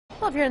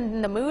Well, if you're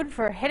in the mood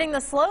for hitting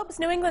the slopes,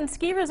 New England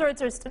ski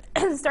resorts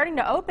are starting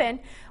to open.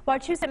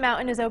 Wachusett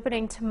Mountain is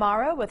opening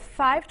tomorrow with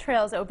 5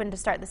 trails open to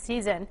start the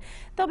season.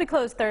 They'll be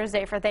closed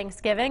Thursday for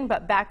Thanksgiving,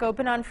 but back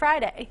open on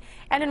Friday.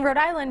 And in Rhode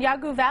Island,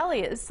 Yawgoo Valley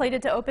is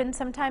slated to open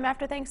sometime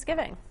after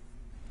Thanksgiving.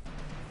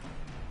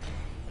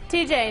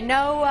 TJ,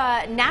 no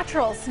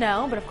natural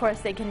snow, but of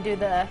course they can do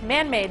the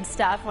man-made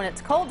stuff when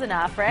it's cold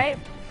enough, right?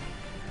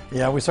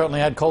 Yeah, we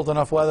certainly had cold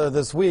enough weather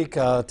this week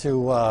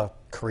to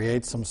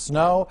create some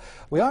snow.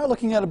 We are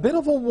looking at a bit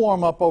of a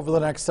warm-up over the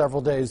next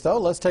several days, though.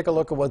 Let's take a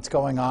look at what's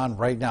going on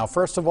right now.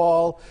 First of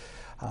all,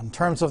 in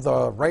terms of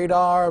the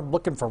radar,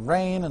 looking for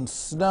rain and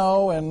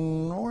snow,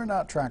 and we're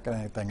not tracking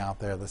anything out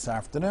there this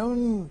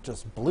afternoon.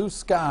 Just blue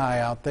sky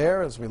out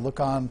there as we look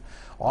on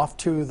off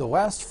to the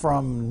west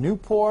from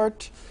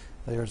Newport.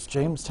 There's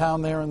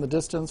Jamestown there in the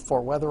distance.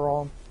 Fort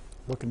Weatherall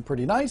looking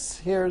pretty nice.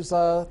 Here's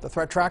the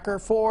threat tracker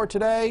for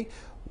today,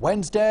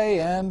 Wednesday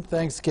and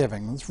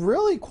Thanksgiving. It's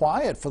really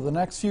quiet for the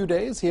next few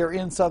days here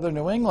in southern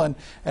New England,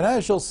 and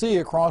as you'll see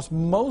across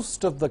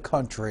most of the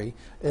country,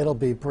 it'll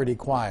be pretty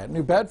quiet.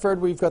 New Bedford,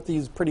 we've got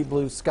these pretty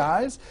blue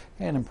skies,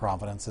 and in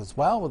Providence as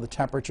well, with the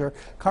temperature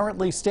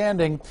currently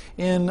standing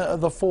in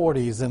the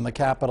 40s in the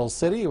capital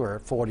city. We're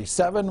at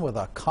 47 with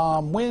a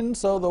calm wind,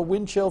 so the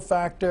wind chill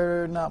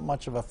factor, not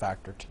much of a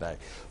factor today.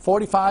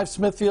 45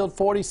 Smithfield,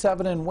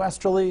 47 in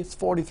Westerly, it's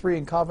 43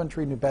 in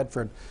Coventry, New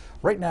Bedford.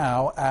 Right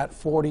now at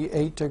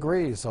 48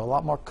 degrees, so a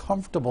lot more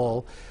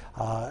comfortable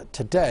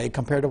today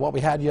compared to what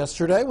we had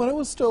yesterday when it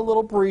was still a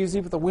little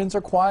breezy, but the winds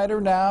are quieter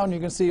now, and you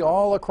can see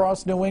all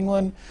across New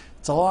England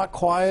it's a lot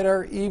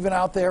quieter, even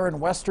out there in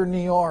western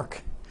New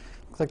York.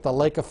 Looks like the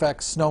lake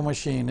effect snow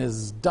machine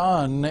is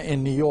done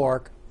in New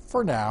York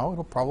for now.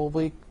 It'll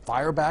probably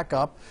fire back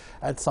up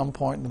at some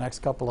point in the next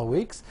couple of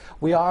weeks.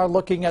 We are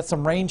looking at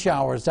some rain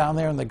showers down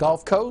there in the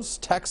Gulf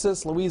Coast,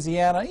 Texas,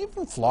 Louisiana,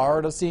 even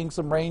Florida, seeing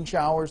some rain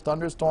showers,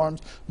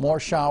 thunderstorms,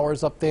 more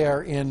showers up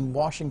there in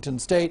Washington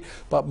State.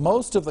 But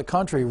most of the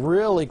country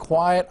really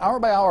quiet.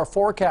 Hour-by-hour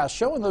forecast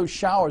showing those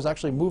showers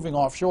actually moving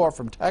offshore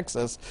from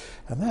Texas.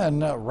 And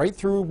then right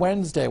through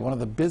Wednesday, one of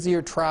the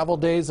busier travel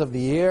days of the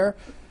year.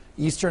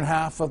 Eastern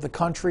half of the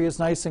country is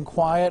nice and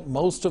quiet.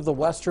 Most of the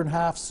western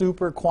half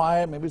super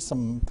quiet. Maybe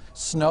some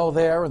snow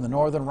there in the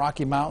northern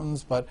Rocky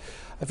Mountains. But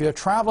if you're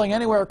traveling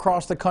anywhere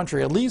across the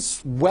country, at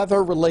least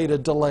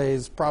weather-related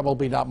delays,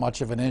 probably not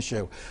much of an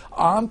issue.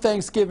 On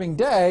Thanksgiving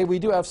Day, we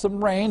do have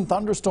some rain,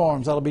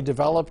 thunderstorms that'll be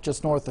developed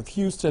just north of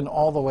Houston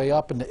all the way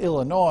up into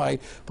Illinois.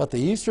 But the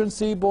eastern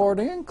seaboard,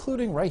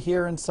 including right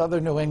here in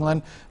southern New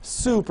England,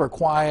 super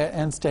quiet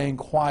and staying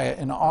quiet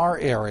in our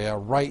area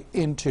right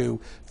into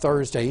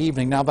Thursday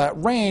evening. Now that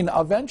rain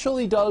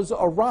eventually does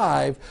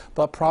arrive,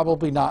 but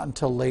probably not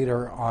until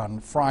later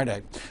on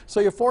Friday. So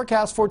your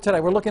forecast for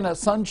today, we're looking at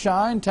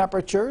sunshine,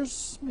 temperatures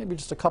maybe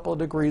just a couple of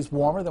degrees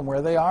warmer than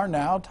where they are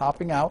now,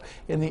 topping out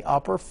in the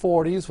upper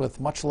 40s with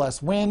much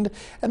less wind.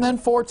 And then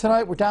for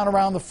tonight, we're down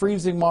around the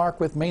freezing mark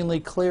with mainly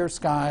clear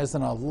skies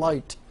and a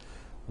light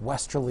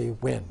westerly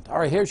wind. All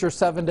right, here's your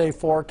 7-day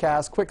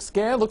forecast. Quick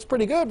scan. Looks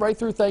pretty good right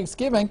through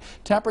Thanksgiving.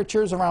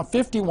 Temperatures around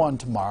 51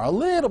 tomorrow. A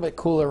little bit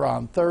cooler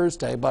on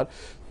Thursday, but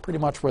pretty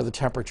much where the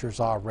temperatures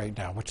are right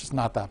now, which is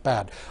not that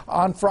bad.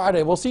 On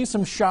Friday, we'll see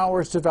some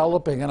showers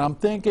developing, and I'm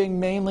thinking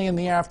mainly in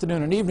the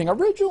afternoon and evening.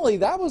 Originally,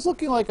 that was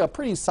looking like a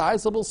pretty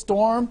sizable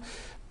storm.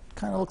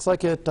 Kind of looks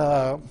like it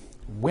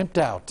wimped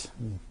out.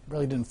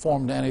 Really didn't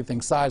form to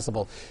anything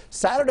sizable.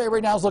 Saturday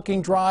right now is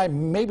looking dry,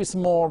 maybe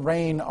some more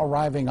rain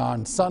arriving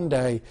on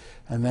Sunday,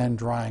 and then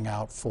drying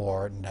out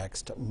for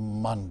next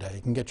Monday.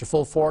 You can get your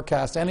full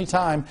forecast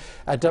anytime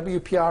at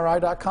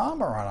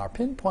WPRI.com or on our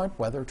Pinpoint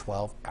Weather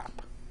 12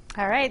 app.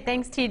 All right,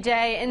 thanks,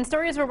 TJ. In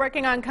stories we're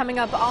working on coming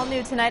up all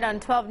new tonight on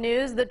 12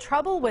 News, the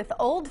trouble with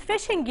old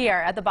fishing gear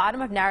at the bottom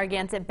of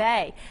Narragansett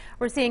Bay.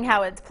 We're seeing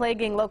how it's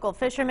plaguing local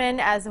fishermen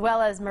as well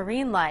as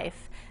marine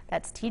life.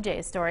 That's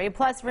TJ's story.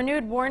 Plus,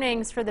 renewed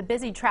warnings for the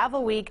busy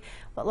travel week,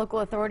 what local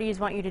authorities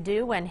want you to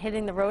do when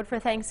hitting the road for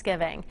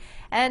Thanksgiving.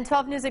 And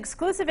 12 News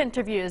exclusive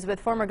interviews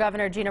with former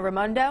Governor Gina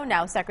Raimondo,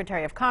 now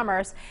Secretary of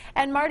Commerce,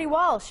 and Marty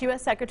Walsh,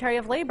 U.S. Secretary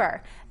of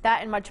Labor.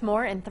 That and much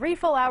more in 3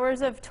 full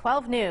hours of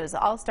 12 News,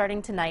 all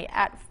starting tonight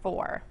at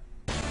 4.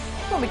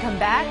 When we come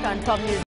back on 12 News.